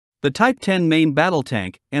The Type 10 Main Battle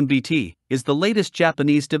Tank, MBT, is the latest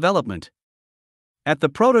Japanese development. At the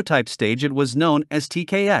prototype stage it was known as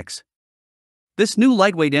TKX. This new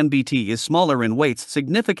lightweight MBT is smaller in weights,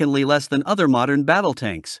 significantly less than other modern battle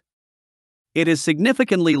tanks. It is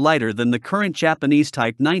significantly lighter than the current Japanese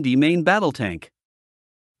Type 90 main battle tank.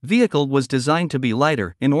 Vehicle was designed to be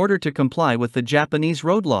lighter in order to comply with the Japanese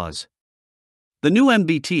road laws. The new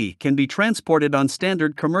MBT can be transported on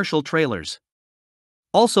standard commercial trailers.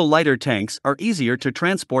 Also, lighter tanks are easier to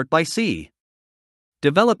transport by sea.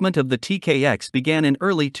 Development of the TKX began in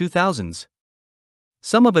early 2000s.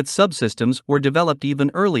 Some of its subsystems were developed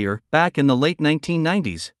even earlier, back in the late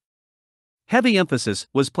 1990s. Heavy emphasis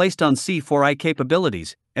was placed on C4I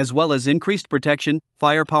capabilities, as well as increased protection,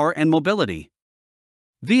 firepower and mobility.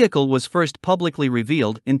 Vehicle was first publicly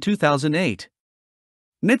revealed in 2008.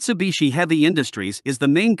 Mitsubishi Heavy Industries is the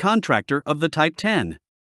main contractor of the Type 10.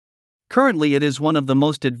 Currently it is one of the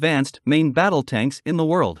most advanced main battle tanks in the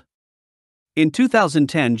world. In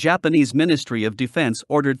 2010, Japanese Ministry of Defense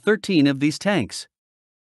ordered 13 of these tanks.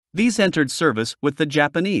 These entered service with the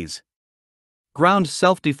Japanese Ground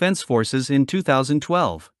Self-Defense Forces in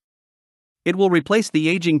 2012. It will replace the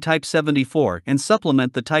aging Type 74 and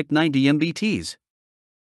supplement the Type 90 MBTs.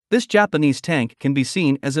 This Japanese tank can be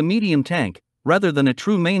seen as a medium tank, rather than a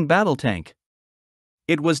true main battle tank.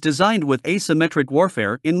 It was designed with asymmetric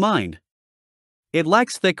warfare in mind. It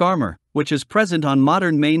lacks thick armor, which is present on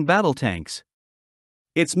modern main battle tanks.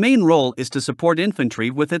 Its main role is to support infantry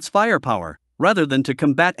with its firepower, rather than to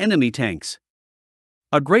combat enemy tanks.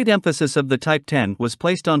 A great emphasis of the Type 10 was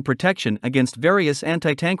placed on protection against various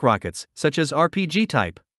anti-tank rockets, such as RPG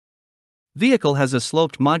type. Vehicle has a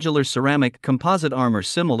sloped modular ceramic composite armor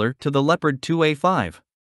similar to the Leopard 2A5.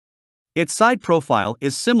 Its side profile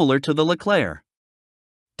is similar to the Leclerc.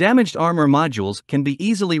 Damaged armor modules can be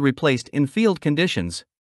easily replaced in field conditions.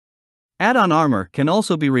 Add-on armor can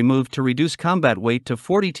also be removed to reduce combat weight to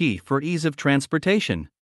 40 t for ease of transportation.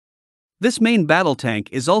 This main battle tank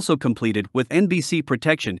is also completed with NBC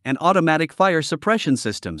protection and automatic fire suppression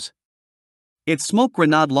systems. Its smoke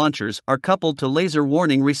grenade launchers are coupled to laser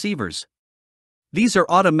warning receivers. These are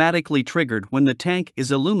automatically triggered when the tank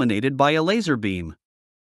is illuminated by a laser beam.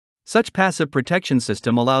 Such passive protection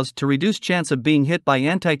system allows to reduce chance of being hit by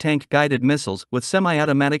anti-tank guided missiles with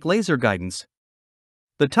semi-automatic laser guidance.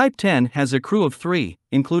 The Type 10 has a crew of 3,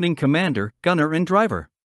 including commander, gunner and driver.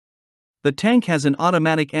 The tank has an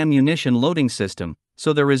automatic ammunition loading system,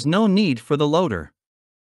 so there is no need for the loader.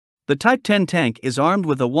 The Type 10 tank is armed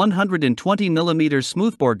with a 120mm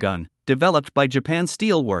smoothbore gun, developed by Japan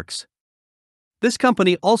Steel Works. This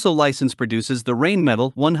company also produces the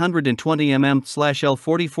Rainmetal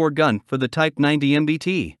 120mm/L44 gun for the Type 90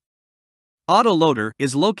 MBT. Autoloader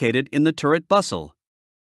is located in the turret bustle.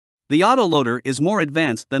 The autoloader is more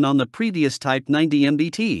advanced than on the previous Type 90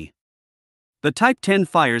 MBT. The Type 10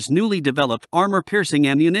 fires newly developed armor-piercing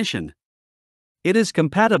ammunition. It is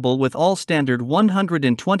compatible with all standard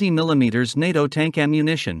 120mm NATO tank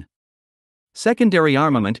ammunition. Secondary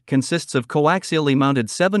armament consists of coaxially mounted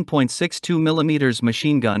 7.62mm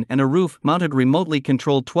machine gun and a roof-mounted remotely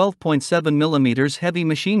controlled 12.7mm heavy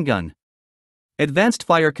machine gun. Advanced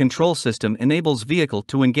fire control system enables vehicle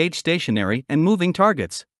to engage stationary and moving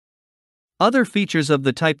targets. Other features of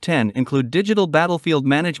the Type 10 include digital battlefield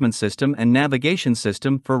management system and navigation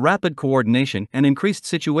system for rapid coordination and increased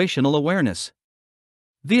situational awareness.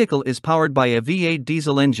 Vehicle is powered by a V8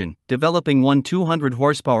 diesel engine, developing one 200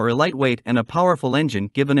 horsepower lightweight and a powerful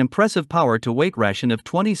engine give an impressive power-to-weight ration of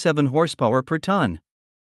 27 horsepower per ton.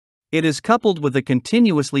 It is coupled with a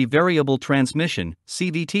continuously variable transmission,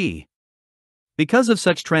 CVT. Because of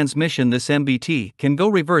such transmission, this MBT can go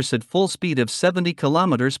reverse at full speed of 70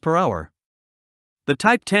 km per hour. The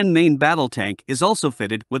Type 10 main battle tank is also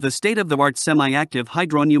fitted with a state-of-the-art semi-active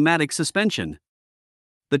hydro-pneumatic suspension.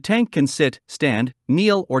 The tank can sit, stand,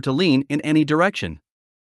 kneel or to lean in any direction.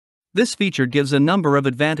 This feature gives a number of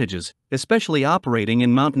advantages, especially operating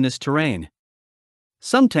in mountainous terrain.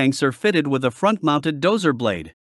 Some tanks are fitted with a front-mounted dozer blade.